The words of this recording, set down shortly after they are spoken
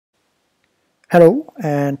Hello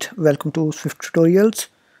and welcome to Swift Tutorials.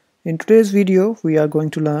 In today's video we are going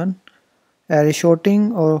to learn array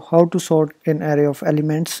sorting or how to sort an array of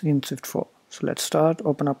elements in Swift 4. So let's start.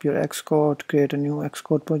 Open up your Xcode, create a new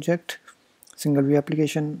Xcode project, single view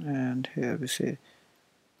application, and here we say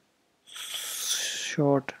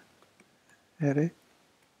sort array.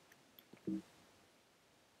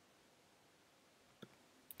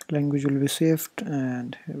 Language will be saved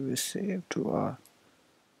and here we save to our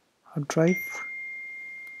hard drive.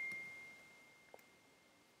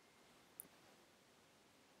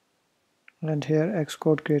 And here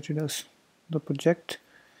Xcode created us the project,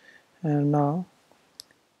 and now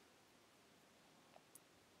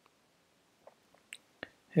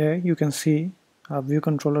here you can see our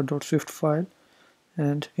viewcontroller.swift file.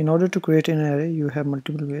 And in order to create an array, you have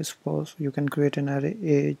multiple ways. Suppose you can create an array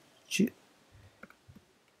age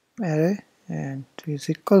array and is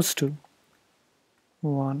equals to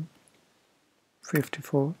 1,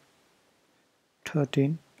 54,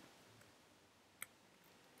 13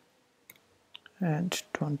 and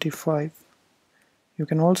 25. You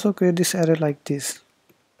can also create this array like this,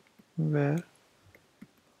 where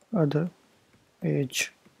other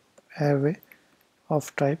age array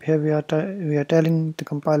of type. Here we are telling the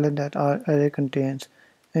compiler that our array contains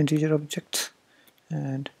integer objects,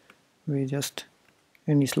 and we just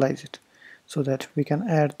initialize it so that we can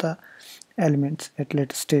add the elements at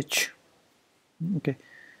later stage. Okay,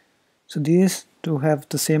 so these two have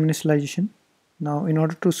the same initialization. Now in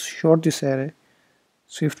order to sort this array,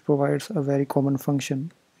 Swift provides a very common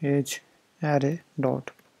function, age array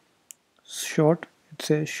dot sort. It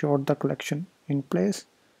says sort the collection in place,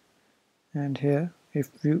 and here if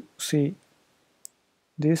you see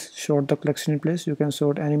this sort the collection in place, you can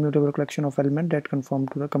sort any mutable collection of element that conform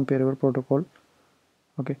to the comparable protocol.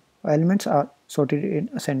 Okay, elements are sorted in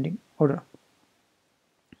ascending order.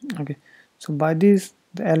 Okay, so by this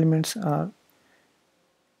the elements are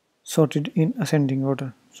sorted in ascending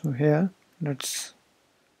order. So here let's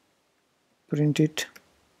print it.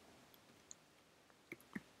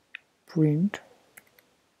 Print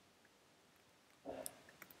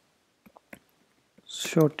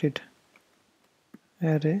sorted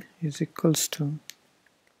array is equals to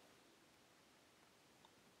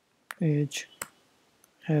age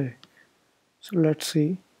array. So let's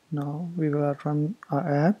see. Now we will run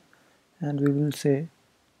our app and we will say,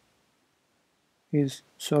 is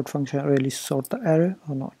sort function really sort the array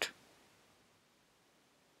or not?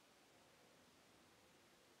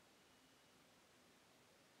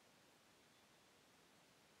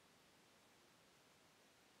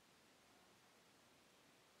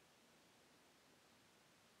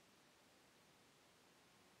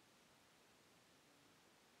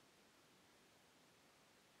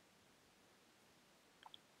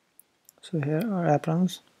 So here our app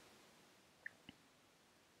runs.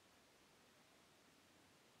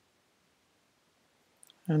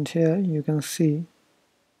 And here you can see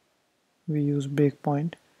we use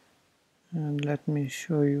breakpoint, and let me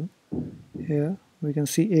show you. Here we can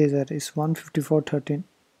see age that is 154, 13,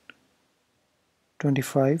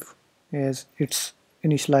 25 as it's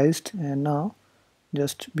initialized, and now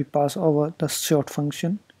just we pass over the sort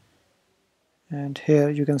function, and here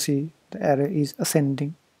you can see the array is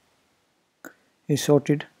ascending, is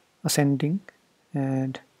sorted ascending,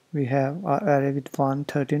 and we have our array with 1,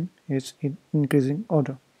 13 is in increasing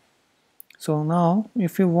order. So now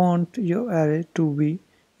if you want your array to be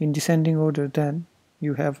in descending order, then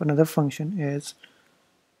you have another function as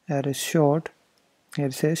array sort. Here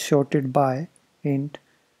it says sorted by int.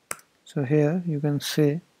 So here you can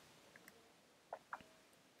say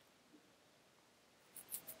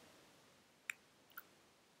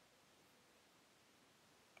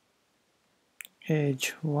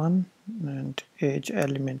age 1 and age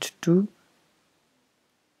element 2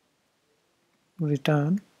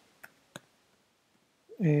 return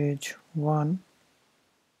age 1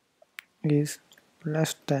 is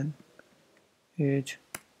less than age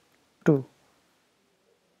 2.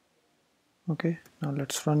 Okay, now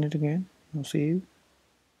let's run it again. Now see,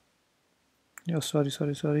 oh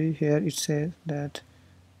sorry, here it says that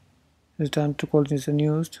return to colon is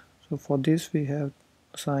unused. So for this we have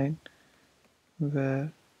sign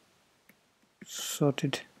where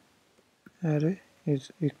sorted array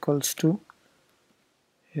is equals to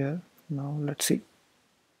here. Now let's see,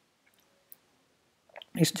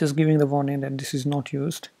 it's just giving the warning that this is not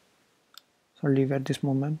used, so I'll leave at this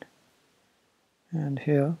moment. And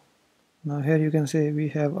here, now here you can say we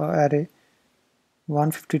have our array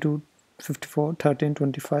 152, 54, 13,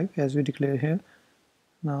 25 as we declare here.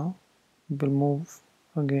 Now we'll move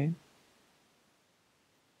again,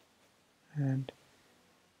 and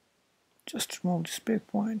Just remove this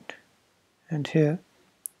breakpoint, and here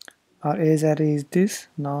our age array is this.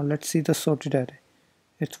 Now let's see the sorted array.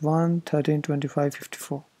 It's 1, 13, 25,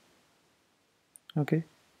 54. Okay,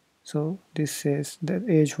 so this says that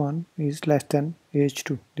age 1 is less than age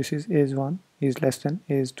 2. This is age 1 is less than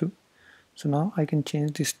age 2. So now I can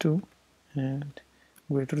change this to and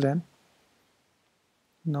greater than.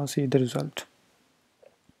 Now see the result.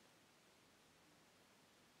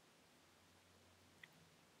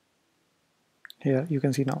 Here you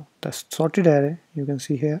can see now the sorted array. You can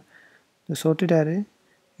see here the sorted array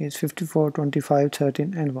is 54, 25,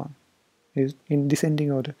 13 and 1 is in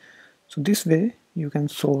descending order. So this way you can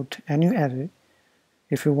sort any array.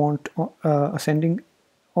 If you want ascending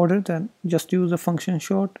order, then just use the function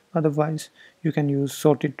sort. Otherwise you can use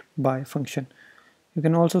sorted by function. You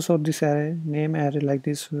can also sort this array, name array like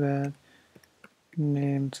this, where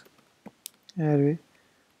names array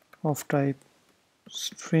of type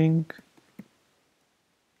string,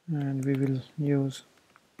 and we will use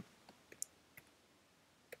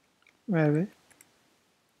array,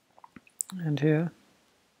 and here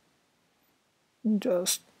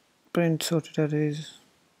just print sorted arrays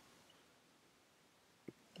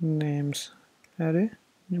names array.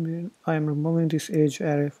 I am removing this age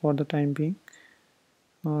array for the time being.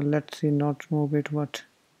 Let's see, not remove it, but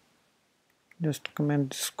just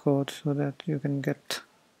comment this code so that you can get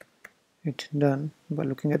it done by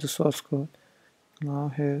looking at the source code.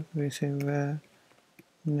 Now here we say where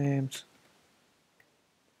names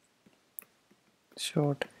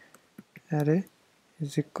short array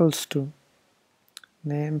is equals to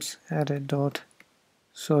names array dot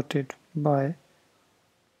sorted by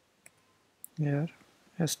here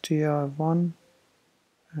str1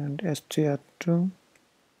 and str2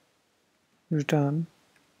 return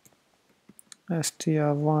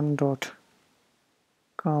str1 dot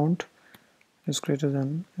count is greater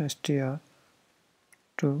than str2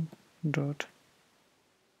 dot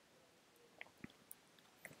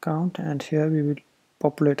count, and here we will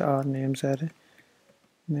populate our names array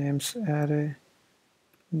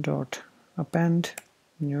dot append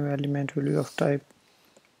new element will be of type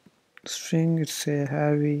string. It's say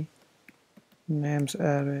heavy names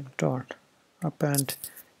array dot append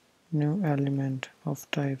new element of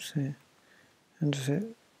type say, and say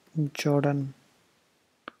Jordan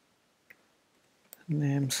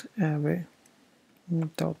names array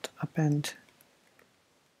dot append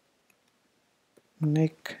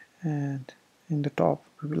Nick, and in the top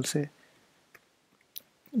we will say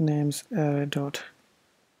names array dot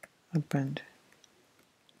append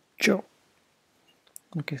Joe.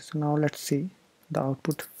 Okay, so now let's see the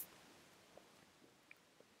output.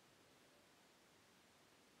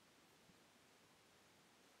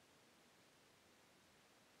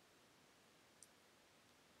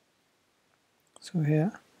 So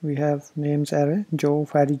here we have names array Joe,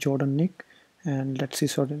 Harry, Jordan, Nick, and let's see,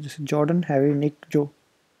 so this is Jordan, Harry, Nick, Joe.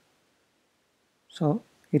 So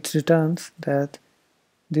it returns that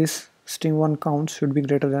this string1 count should be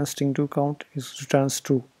greater than string2 count is returns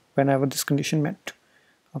true whenever this condition met.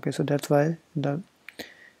 Okay, so that's why the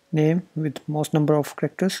name with most number of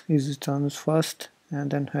characters is returns first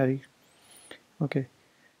and then Harry. Okay,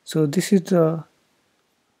 so this is the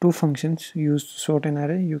two functions used to sort an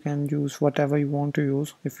array. You can use whatever you want to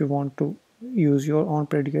use. If you want to use your own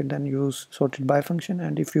predicate, then use sorted by function,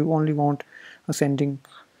 and if you only want ascending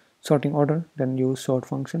sorting order, then use sort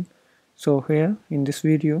function. So here in this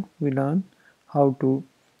video we learn how to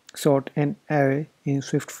sort an array in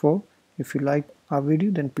Swift 4. If you like our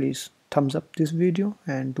video, then please thumbs up this video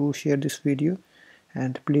and do share this video,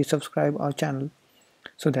 and please subscribe our channel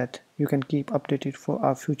so that you can keep updated for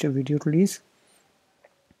our future video release.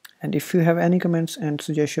 And if you have any comments and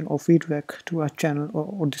suggestion or feedback to our channel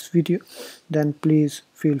or this video, then please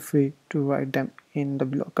feel free to write them in the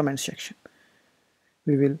below comment section.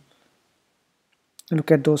 We will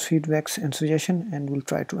look at those feedbacks and suggestions, and we'll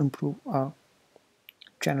try to improve our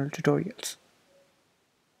channel tutorials.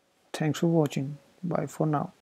 Thanks for watching. Bye for now.